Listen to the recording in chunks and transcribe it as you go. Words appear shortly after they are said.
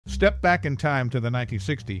Step back in time to the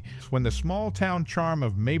 1960s when the small-town charm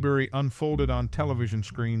of Maybury unfolded on television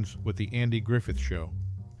screens with The Andy Griffith Show.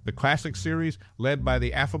 The classic series, led by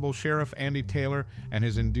the affable Sheriff Andy Taylor and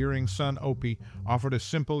his endearing son Opie, offered a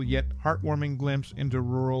simple yet heartwarming glimpse into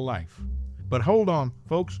rural life. But hold on,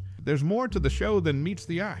 folks, there's more to the show than meets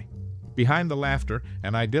the eye. Behind the laughter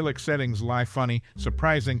and idyllic settings lie funny,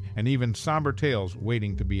 surprising, and even somber tales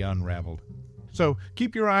waiting to be unraveled. So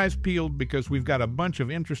keep your eyes peeled because we've got a bunch of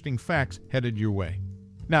interesting facts headed your way.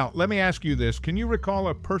 Now, let me ask you this. Can you recall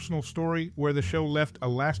a personal story where the show left a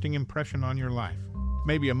lasting impression on your life?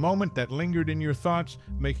 Maybe a moment that lingered in your thoughts,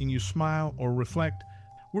 making you smile or reflect?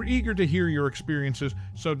 We're eager to hear your experiences,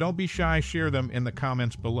 so don't be shy, share them in the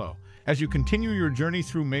comments below. As you continue your journey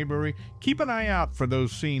through Maybury, keep an eye out for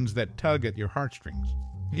those scenes that tug at your heartstrings.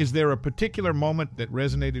 Is there a particular moment that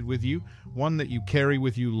resonated with you, one that you carry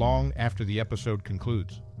with you long after the episode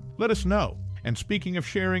concludes? Let us know. And speaking of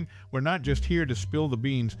sharing, we're not just here to spill the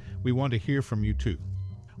beans, we want to hear from you too.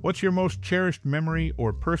 What's your most cherished memory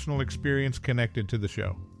or personal experience connected to the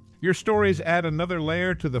show? Your stories add another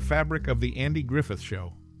layer to the fabric of the Andy Griffith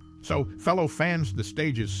Show. So, fellow fans, the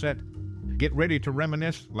stage is set. Get ready to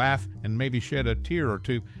reminisce, laugh, and maybe shed a tear or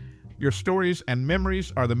two. Your stories and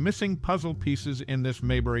memories are the missing puzzle pieces in this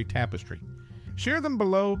Maybury tapestry. Share them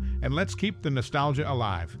below, and let's keep the nostalgia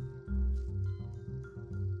alive.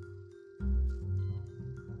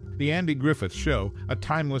 The Andy Griffith Show, a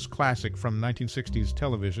timeless classic from 1960s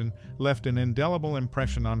television, left an indelible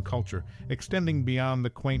impression on culture, extending beyond the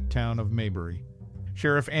quaint town of Maybury.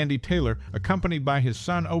 Sheriff Andy Taylor, accompanied by his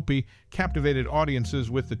son Opie, captivated audiences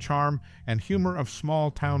with the charm and humor of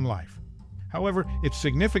small-town life. However, its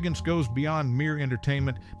significance goes beyond mere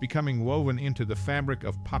entertainment, becoming woven into the fabric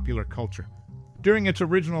of popular culture. During its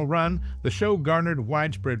original run, the show garnered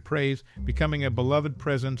widespread praise, becoming a beloved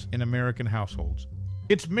presence in American households.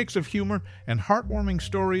 Its mix of humor and heartwarming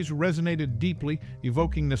stories resonated deeply,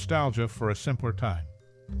 evoking nostalgia for a simpler time.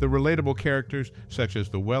 The relatable characters, such as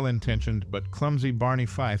the well-intentioned but clumsy Barney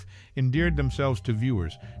Fife, endeared themselves to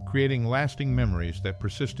viewers, creating lasting memories that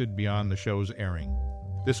persisted beyond the show's airing.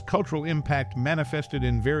 This cultural impact manifested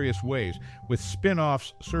in various ways, with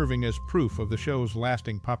spin-offs serving as proof of the show's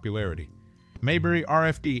lasting popularity. Maybury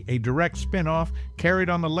RFD, a direct spin-off,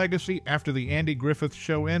 carried on the legacy after the Andy Griffith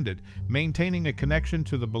Show ended, maintaining a connection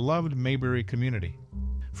to the beloved Maybury community.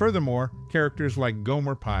 Furthermore, characters like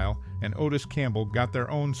Gomer, Pyle, and Otis Campbell got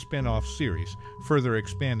their own spin-off series, further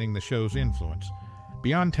expanding the show's influence.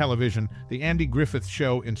 Beyond television, the Andy Griffith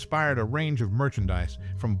Show inspired a range of merchandise,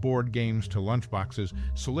 from board games to lunchboxes,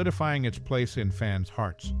 solidifying its place in fans'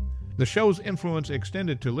 hearts. The show's influence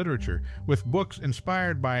extended to literature, with books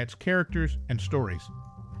inspired by its characters and stories.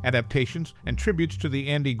 Adaptations and tributes to the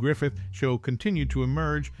Andy Griffith Show continued to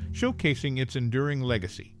emerge, showcasing its enduring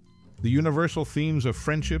legacy. The universal themes of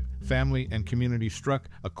friendship, family, and community struck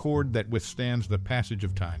a chord that withstands the passage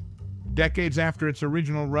of time. Decades after its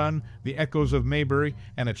original run, the echoes of Maybury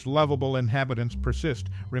and its lovable inhabitants persist,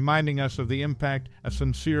 reminding us of the impact a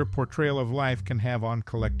sincere portrayal of life can have on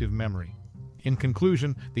collective memory. In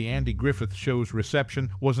conclusion, the Andy Griffith Show's reception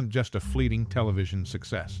wasn't just a fleeting television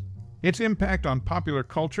success. Its impact on popular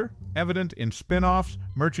culture, evident in spin-offs,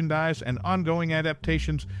 merchandise, and ongoing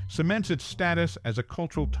adaptations, cements its status as a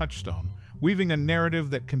cultural touchstone, weaving a narrative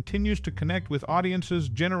that continues to connect with audiences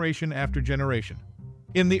generation after generation.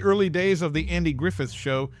 In the early days of the Andy Griffith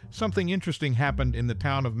Show, something interesting happened in the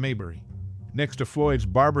town of Maybury. Next to Floyd's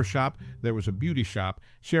barber shop, there was a beauty shop,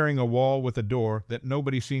 sharing a wall with a door that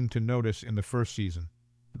nobody seemed to notice in the first season.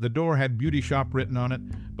 The door had beauty shop written on it,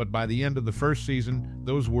 but by the end of the first season,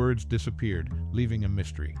 those words disappeared, leaving a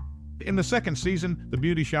mystery. In the second season, the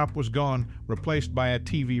beauty shop was gone, replaced by a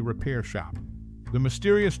TV repair shop. The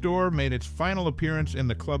mysterious door made its final appearance in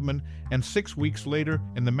The Clubman, and 6 weeks later,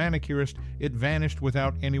 in The Manicurist, it vanished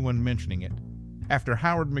without anyone mentioning it. After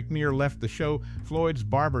Howard McNear left the show, Floyd's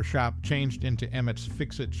barber shop changed into Emmett's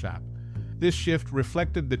Fix-It shop. This shift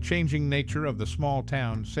reflected the changing nature of the small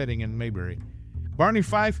town setting in Maybury. Barney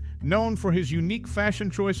Fife, known for his unique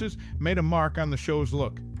fashion choices, made a mark on the show's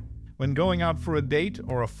look. When going out for a date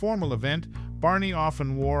or a formal event, Barney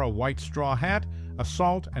often wore a white straw hat, a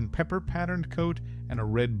salt and pepper patterned coat, and a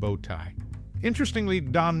red bow tie. Interestingly,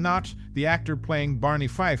 Don Knotts, the actor playing Barney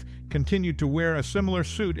Fife, continued to wear a similar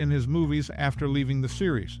suit in his movies after leaving the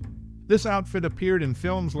series. This outfit appeared in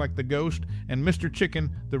films like The Ghost and Mr.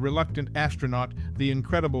 Chicken, The Reluctant Astronaut, The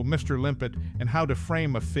Incredible Mr. Limpet, and How to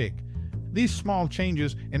Frame a Fig. These small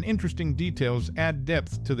changes and interesting details add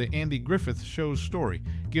depth to the Andy Griffith Show's story,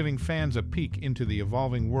 giving fans a peek into the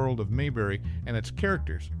evolving world of Maybury and its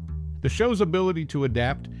characters. The show's ability to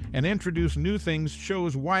adapt and introduce new things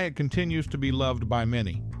shows why it continues to be loved by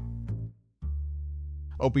many.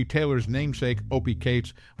 Opie Taylor's namesake, Opie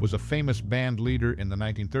Cates, was a famous band leader in the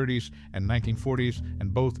 1930s and 1940s,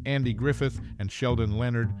 and both Andy Griffith and Sheldon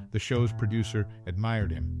Leonard, the show's producer,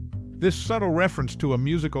 admired him. This subtle reference to a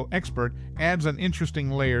musical expert adds an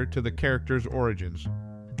interesting layer to the character's origins.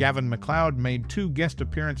 Gavin MacLeod made 2 guest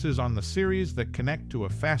appearances on the series that connect to a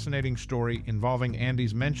fascinating story involving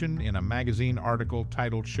Andy's mention in a magazine article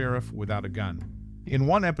titled Sheriff Without a Gun. In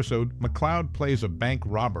one episode, MacLeod plays a bank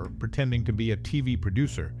robber pretending to be a TV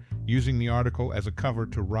producer, using the article as a cover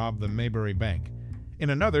to rob the Maybury Bank.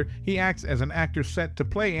 In another, he acts as an actor set to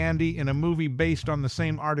play Andy in a movie based on the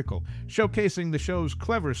same article, showcasing the show's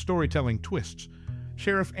clever storytelling twists.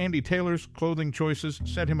 Sheriff Andy Taylor's clothing choices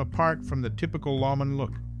set him apart from the typical lawman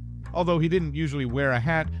look. Although he didn't usually wear a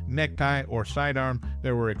hat, necktie, or sidearm,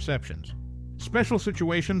 there were exceptions. Special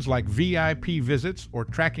situations like VIP visits or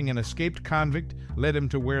tracking an escaped convict led him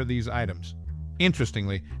to wear these items.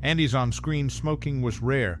 Interestingly, Andy's on-screen smoking was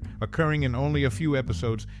rare, occurring in only a few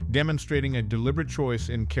episodes, demonstrating a deliberate choice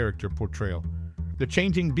in character portrayal. The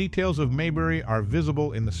changing details of Maybury are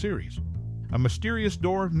visible in the series. A mysterious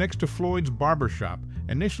door next to Floyd's barber shop,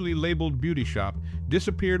 initially labeled Beauty Shop,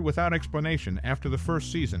 disappeared without explanation after the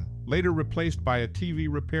first season, later replaced by a TV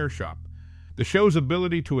repair shop. The show's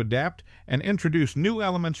ability to adapt and introduce new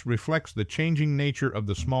elements reflects the changing nature of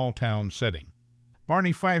the small town setting.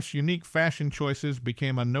 Barney Fife's unique fashion choices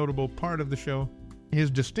became a notable part of the show.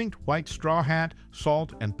 His distinct white straw hat,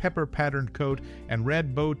 salt and pepper patterned coat, and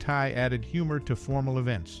red bow tie added humor to formal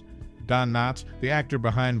events. Don Knotts, the actor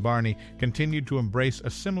behind Barney, continued to embrace a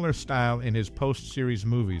similar style in his post-series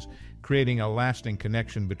movies, creating a lasting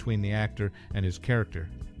connection between the actor and his character.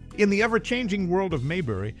 In the ever-changing world of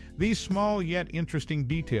Maybury, these small yet interesting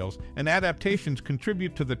details and adaptations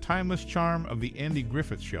contribute to the timeless charm of the Andy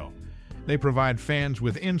Griffith Show. They provide fans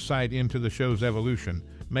with insight into the show's evolution,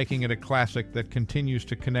 making it a classic that continues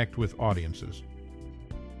to connect with audiences.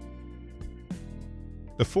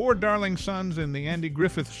 The 4 darling sons in the Andy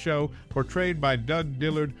Griffith Show, portrayed by Doug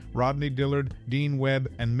Dillard, Rodney Dillard, Dean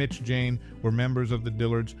Webb, and Mitch Jane, were members of the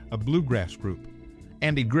Dillards, a bluegrass group.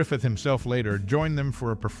 Andy Griffith himself later joined them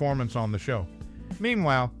for a performance on the show.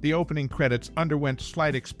 Meanwhile, the opening credits underwent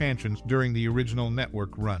slight expansions during the original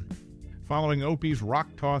network run. Following Opie's rock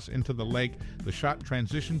toss into the lake, the shot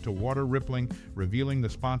transitioned to water rippling, revealing the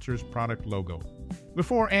sponsor's product logo.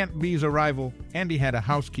 Before Aunt Bee's arrival, Andy had a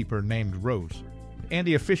housekeeper named Rose.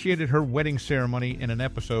 Andy officiated her wedding ceremony in an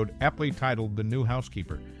episode aptly titled The New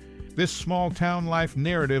Housekeeper. This small-town life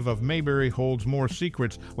narrative of Maybury holds more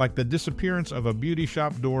secrets, like the disappearance of a beauty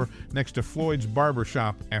shop door next to Floyd's barber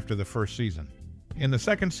shop after the first season. In the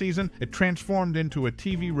second season, it transformed into a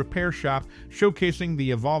TV repair shop, showcasing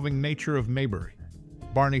the evolving nature of Maybury.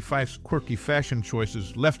 Barney Fife's quirky fashion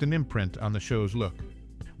choices left an imprint on the show's look.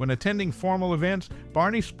 When attending formal events,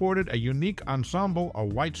 Barney sported a unique ensemble, a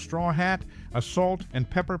white straw hat, a salt and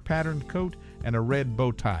pepper patterned coat, and a red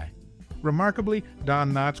bow tie. Remarkably,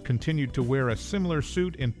 Don Knotts continued to wear a similar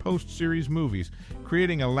suit in post-series movies,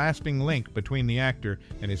 creating a lasting link between the actor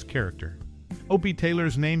and his character. Opie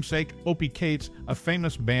Taylor's namesake, Opie Cates, a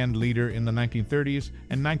famous band leader in the 1930s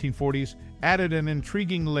and 1940s, added an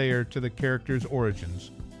intriguing layer to the character's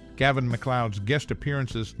origins. Gavin MacLeod's guest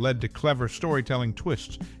appearances led to clever storytelling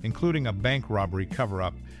twists, including a bank robbery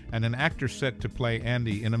cover-up and an actor set to play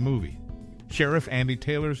Andy in a movie. Sheriff Andy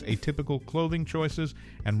Taylor's atypical clothing choices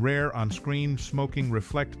and rare on-screen smoking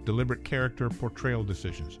reflect deliberate character portrayal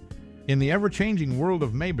decisions. In the ever-changing world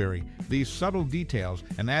of Maybury, these subtle details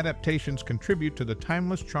and adaptations contribute to the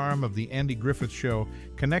timeless charm of the Andy Griffith Show,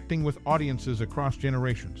 connecting with audiences across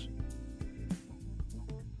generations.